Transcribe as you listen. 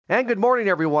And good morning,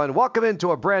 everyone. Welcome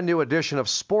into a brand new edition of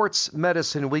Sports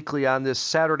Medicine Weekly on this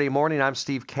Saturday morning. I'm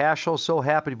Steve Cashel. So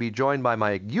happy to be joined by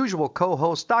my usual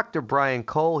co-host, Dr. Brian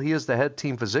Cole. He is the head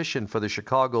team physician for the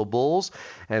Chicago Bulls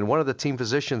and one of the team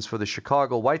physicians for the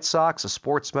Chicago White Sox, a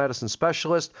sports medicine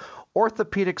specialist,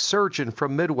 orthopedic surgeon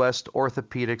from Midwest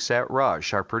Orthopedics at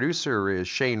Rush. Our producer is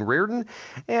Shane Reardon,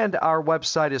 and our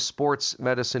website is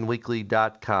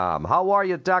sportsmedicineweekly.com. How are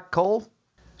you, Doc Cole?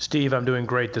 Steve, I'm doing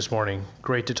great this morning.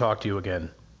 Great to talk to you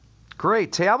again.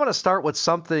 Great. Hey, I'm going to start with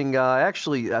something. I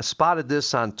actually spotted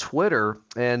this on Twitter,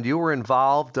 and you were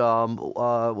involved.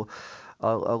 A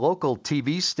local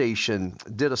TV station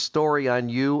did a story on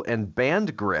you and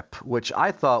band grip, which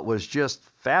I thought was just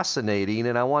fascinating,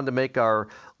 and I wanted to make our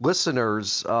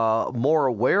listeners more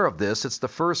aware of this. It's the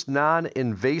first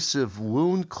non-invasive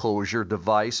wound closure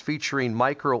device featuring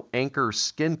micro-anchor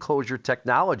skin closure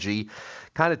technology.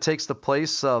 Kind of takes the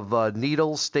place of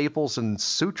needles, staples, and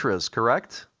sutras,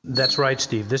 correct? That's right,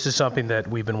 Steve. This is something that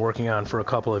we've been working on for a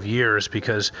couple of years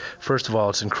because, first of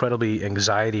all, it's incredibly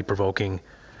anxiety-provoking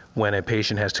when a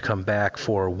patient has to come back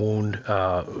for wound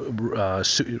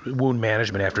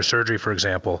management after surgery, for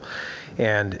example.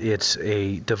 And it's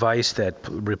a device that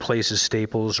replaces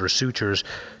staples or sutures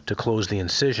to close the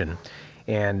incision.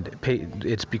 And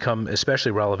it's become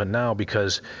especially relevant now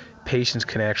because patients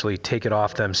can actually take it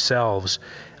off themselves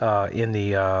in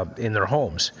their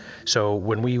homes. So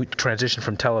when we transitioned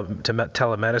from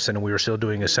telemedicine and we were still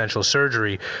doing essential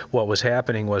surgery, what was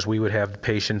happening was we would have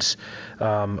patients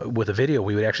with a video.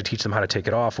 We would actually teach them how to take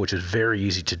it off, which is very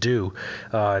easy to do.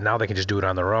 Now they can just do it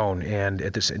on their own and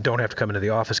don't have to come into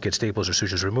the office, get staples or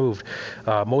sutures removed.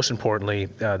 Most importantly,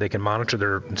 they can monitor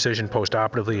their incision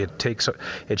post-operatively.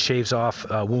 It shaves off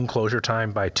wound closure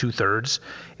time by 2/3,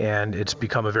 and it's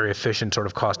become a very efficient, sort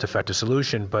of cost-effective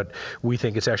solution. But we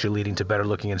think it's actually leading to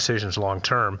better-looking incisions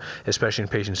long-term, especially in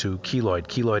patients who keloid.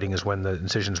 Keloiding is when the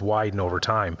incisions widen over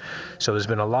time. So there's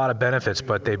been a lot of benefits,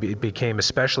 but it became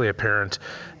especially apparent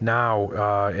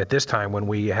now at this time when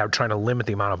we have trying to limit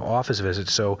the amount of office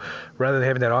visits. So rather than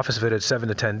having that office visit 7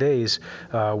 to 10 days,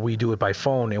 we do it by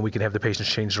phone, and we can have the patients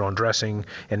change their own dressing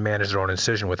and manage their own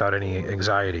incision without any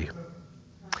anxiety.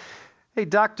 Hey,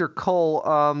 Dr. Cole,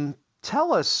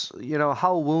 tell us,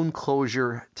 how wound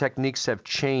closure techniques have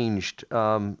changed,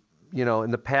 in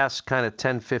the past kind of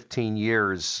 10, 15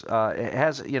 years.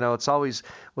 Was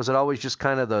it always just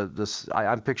kind of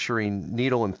I'm picturing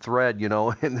needle and thread,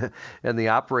 in the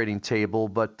operating table,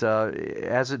 but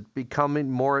has it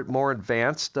become more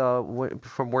advanced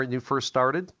from where you first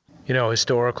started?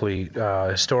 Historically,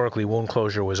 wound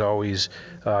closure was always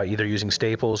either using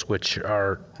staples, which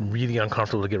are really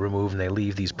uncomfortable to get removed, and they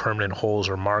leave these permanent holes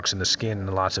or marks in the skin in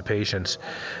lots of patients.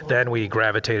 Then we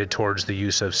gravitated towards the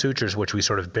use of sutures, which we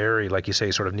sort of bury, like you say,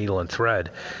 sort of needle and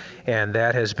thread. And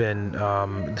that has been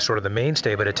sort of the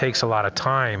mainstay, but it takes a lot of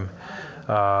time.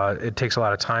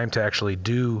 To actually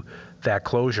do that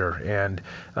closure, and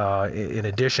in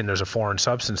addition, there's a foreign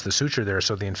substance, the suture there,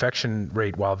 so the infection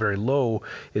rate, while very low,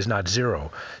 is not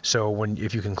zero. So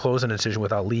if you can close an incision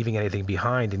without leaving anything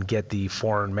behind and get the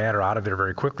foreign matter out of there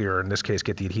very quickly, or in this case,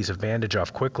 get the adhesive bandage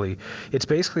off quickly, it's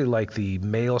basically like the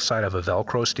male side of a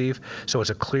Velcro, Steve. So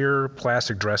it's a clear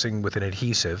plastic dressing with an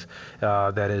adhesive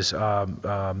that is what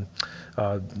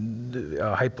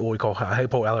we call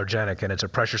hypoallergenic, and it's a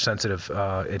pressure-sensitive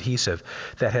adhesive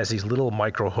that has these little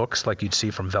micro hooks like you'd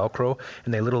see from Velcro,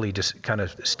 and they literally just kind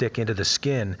of stick into the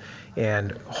skin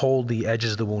and hold the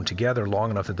edges of the wound together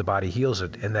long enough that the body heals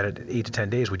it, and then at 8 to 10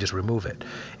 days we just remove it.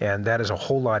 And that is a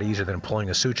whole lot easier than pulling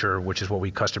a suture, which is what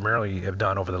we customarily have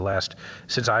done over the last,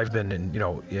 since I've been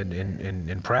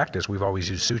in practice. We've always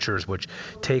used sutures, which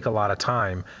take a lot of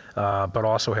time, but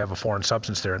also have a foreign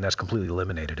substance there, and that's completely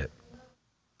eliminated it.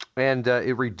 And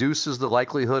it reduces the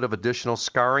likelihood of additional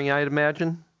scarring, I'd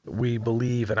imagine? We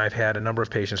believe, and I've had a number of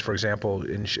patients, for example,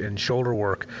 in shoulder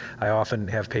work, I often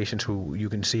have patients who you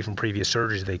can see from previous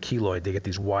surgeries, they keloid, they get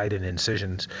these widened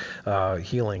incisions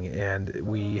healing, and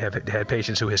we have had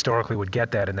patients who historically would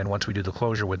get that, and then once we do the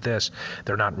closure with this,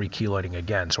 they're not re-keloiding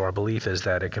again. So our belief is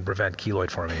that it can prevent keloid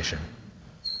formation.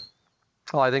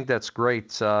 Oh, I think that's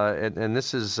great, and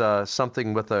this is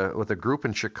something with a group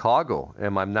in Chicago.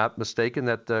 Am I not mistaken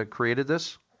that created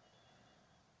this?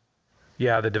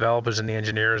 Yeah, the developers and the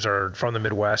engineers are from the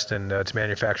Midwest, and it's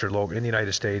manufactured local in the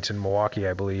United States, in Milwaukee,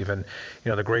 I believe. And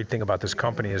the great thing about this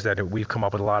company is that we've come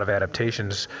up with a lot of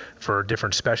adaptations for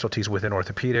different specialties within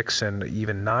orthopedics and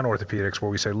even non-orthopedics,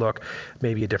 where we say, look,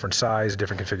 maybe a different size,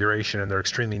 different configuration, and they're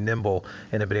extremely nimble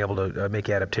and have been able to make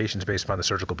adaptations based upon the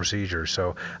surgical procedure.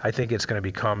 So I think it's going to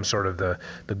become sort of the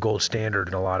gold standard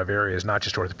in a lot of areas, not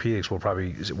just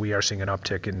orthopedics. We are seeing an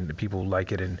uptick in people who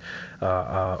like it in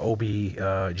OB,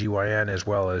 GYN, as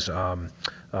well as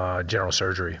general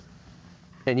surgery.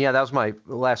 And yeah, that was my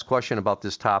last question about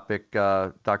this topic,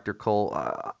 Dr. Cole.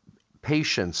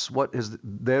 Patients, what has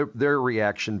their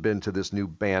reaction been to this new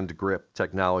band grip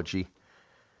technology?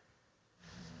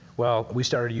 Well, we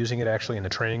started using it actually in the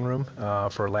training room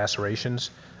for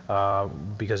lacerations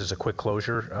because it's a quick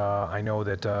closure. I know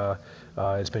that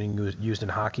it's been used in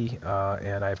hockey,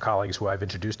 and I have colleagues who I've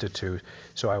introduced it to.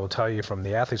 So I will tell you, from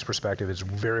the athlete's perspective, it's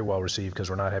very well received because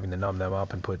we're not having to numb them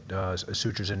up and put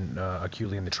sutures in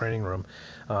acutely in the training room.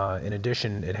 In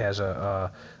addition, it has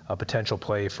a potential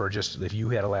play for just if you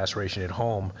had a laceration at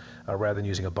home, rather than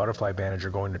using a butterfly bandage or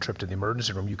going to trip to the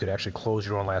emergency room, you could actually close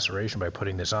your own laceration by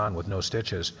putting this on with no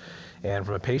stitches. And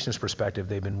from a patient's perspective,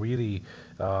 they've been really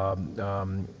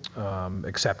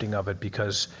accepting of it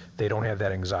because they don't have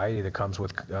that anxiety that comes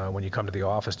with when you come to the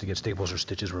office to get staples or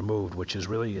stitches removed, which is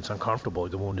really, it's uncomfortable.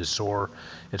 The wound is sore,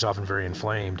 it's often very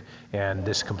inflamed, and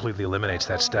this completely eliminates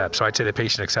that step. So I'd say the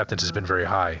patient acceptance has been very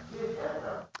high.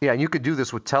 Yeah, and you could do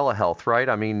this with telehealth, right?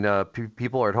 I mean,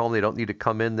 people are at home; they don't need to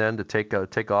come in then to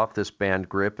take off this band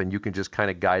grip, and you can just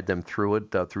kind of guide them through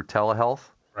it through telehealth.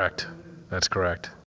 Correct. That's correct.